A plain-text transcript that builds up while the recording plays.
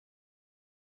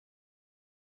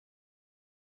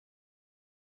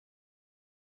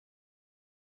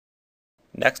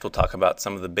Next, we'll talk about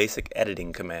some of the basic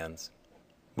editing commands,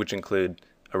 which include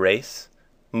erase,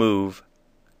 move,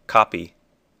 copy,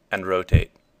 and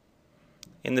rotate.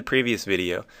 In the previous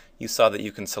video, you saw that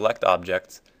you can select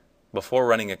objects before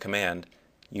running a command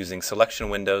using selection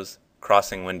windows,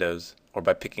 crossing windows, or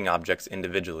by picking objects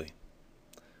individually.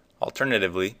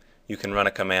 Alternatively, you can run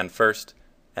a command first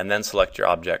and then select your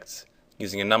objects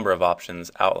using a number of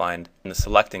options outlined in the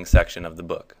selecting section of the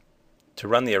book. To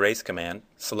run the erase command,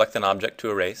 select an object to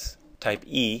erase, type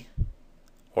E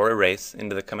or erase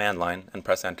into the command line and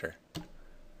press enter.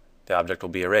 The object will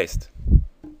be erased.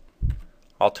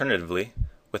 Alternatively,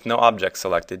 with no object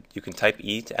selected, you can type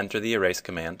E to enter the erase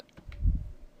command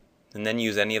and then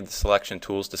use any of the selection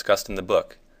tools discussed in the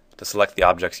book to select the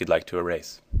objects you'd like to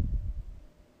erase.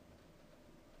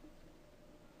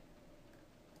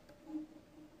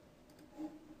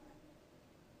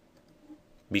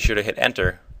 Be sure to hit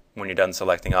enter when you're done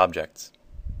selecting objects.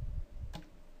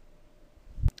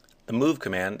 The move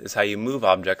command is how you move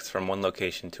objects from one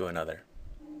location to another.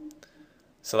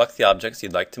 Select the objects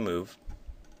you'd like to move.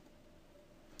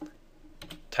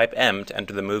 Type M to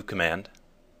enter the move command,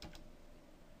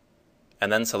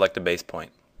 and then select a base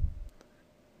point.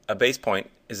 A base point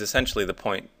is essentially the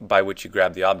point by which you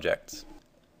grab the objects.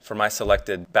 For my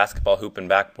selected basketball hoop and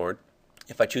backboard,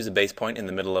 if I choose a base point in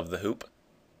the middle of the hoop,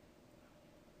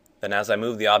 then as I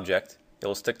move the object, it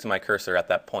will stick to my cursor at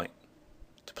that point.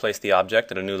 To place the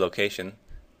object at a new location,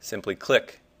 simply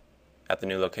click at the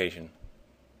new location.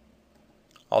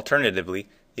 Alternatively,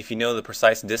 if you know the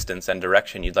precise distance and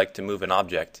direction you'd like to move an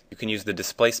object, you can use the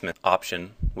displacement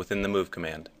option within the move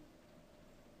command.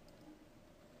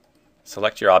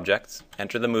 Select your objects,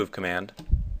 enter the move command.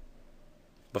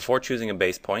 Before choosing a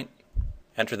base point,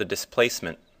 enter the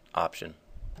displacement option.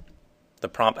 The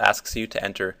prompt asks you to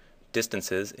enter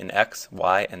distances in X,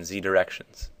 Y, and Z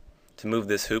directions. To move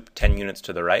this hoop 10 units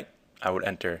to the right, I would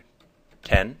enter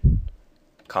 10,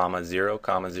 0,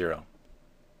 0.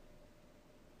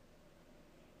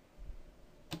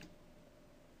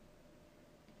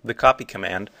 The copy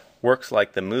command works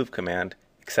like the move command,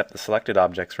 except the selected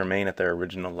objects remain at their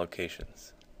original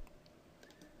locations.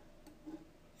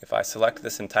 If I select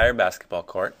this entire basketball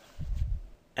court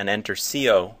and enter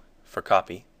CO for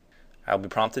copy, I will be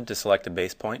prompted to select a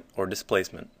base point or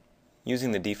displacement.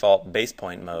 Using the default base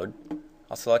point mode,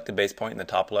 I'll select a base point in the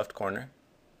top left corner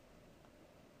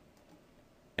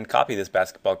and copy this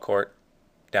basketball court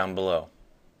down below.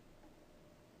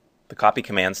 The copy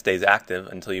command stays active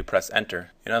until you press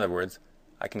enter. In other words,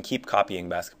 I can keep copying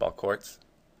basketball courts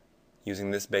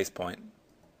using this base point.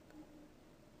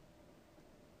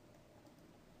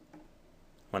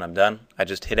 When I'm done, I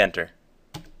just hit enter.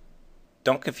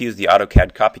 Don't confuse the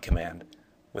AutoCAD copy command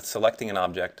with selecting an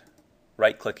object,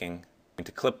 right-clicking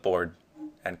into clipboard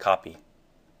and copy,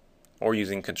 or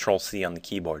using Ctrl-C on the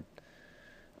keyboard.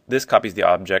 This copies the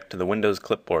object to the Windows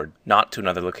clipboard, not to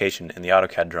another location in the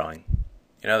AutoCAD drawing.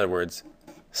 In other words,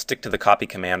 stick to the copy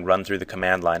command run through the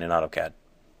command line in AutoCAD.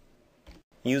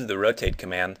 Use the rotate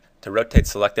command to rotate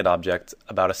selected objects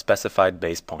about a specified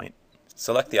base point.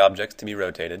 Select the objects to be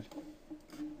rotated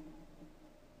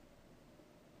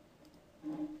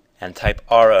and type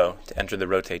RO to enter the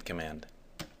rotate command.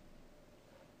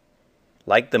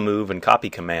 Like the move and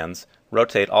copy commands,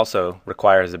 rotate also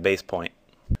requires a base point.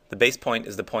 The base point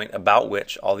is the point about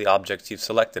which all the objects you've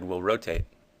selected will rotate.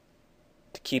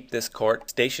 To keep this court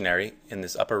stationary in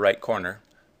this upper right corner,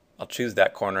 I'll choose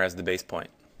that corner as the base point.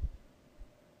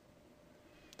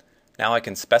 Now I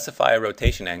can specify a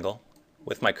rotation angle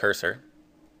with my cursor,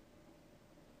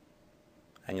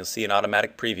 and you'll see an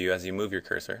automatic preview as you move your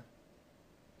cursor.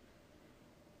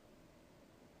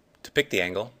 To pick the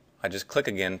angle, I just click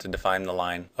again to define the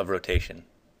line of rotation.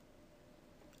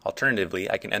 Alternatively,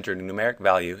 I can enter a numeric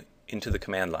value into the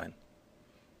command line.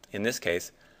 In this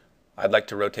case, I'd like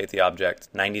to rotate the object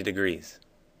 90 degrees.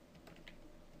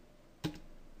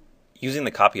 Using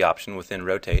the copy option within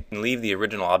rotate, you can leave the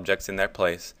original objects in their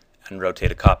place and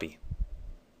rotate a copy.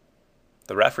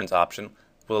 The reference option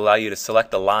will allow you to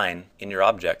select a line in your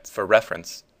object for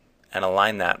reference and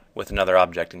align that with another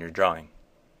object in your drawing.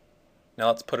 Now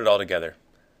let's put it all together.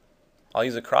 I'll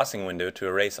use a crossing window to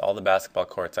erase all the basketball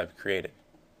courts I've created,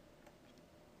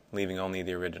 leaving only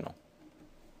the original.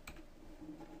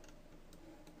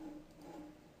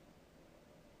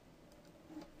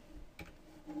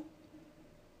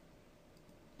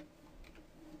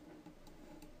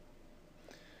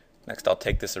 Next, I'll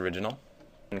take this original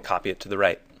and copy it to the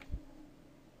right.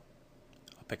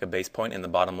 I'll pick a base point in the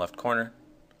bottom left corner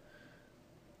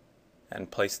and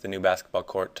place the new basketball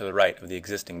court to the right of the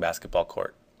existing basketball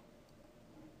court.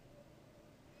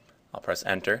 I'll press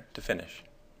enter to finish.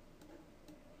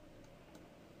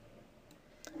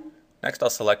 Next,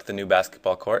 I'll select the new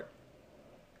basketball court,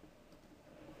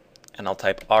 and I'll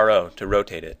type RO to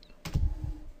rotate it.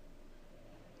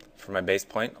 For my base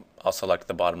point, I'll select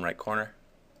the bottom right corner,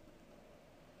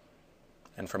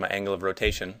 and for my angle of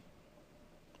rotation,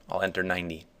 I'll enter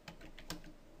 90.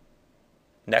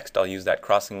 Next, I'll use that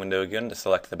crossing window again to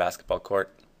select the basketball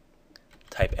court,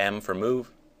 type M for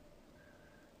move,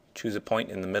 choose a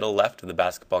point in the middle left of the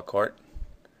basketball court,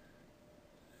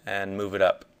 and move it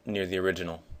up near the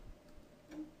original.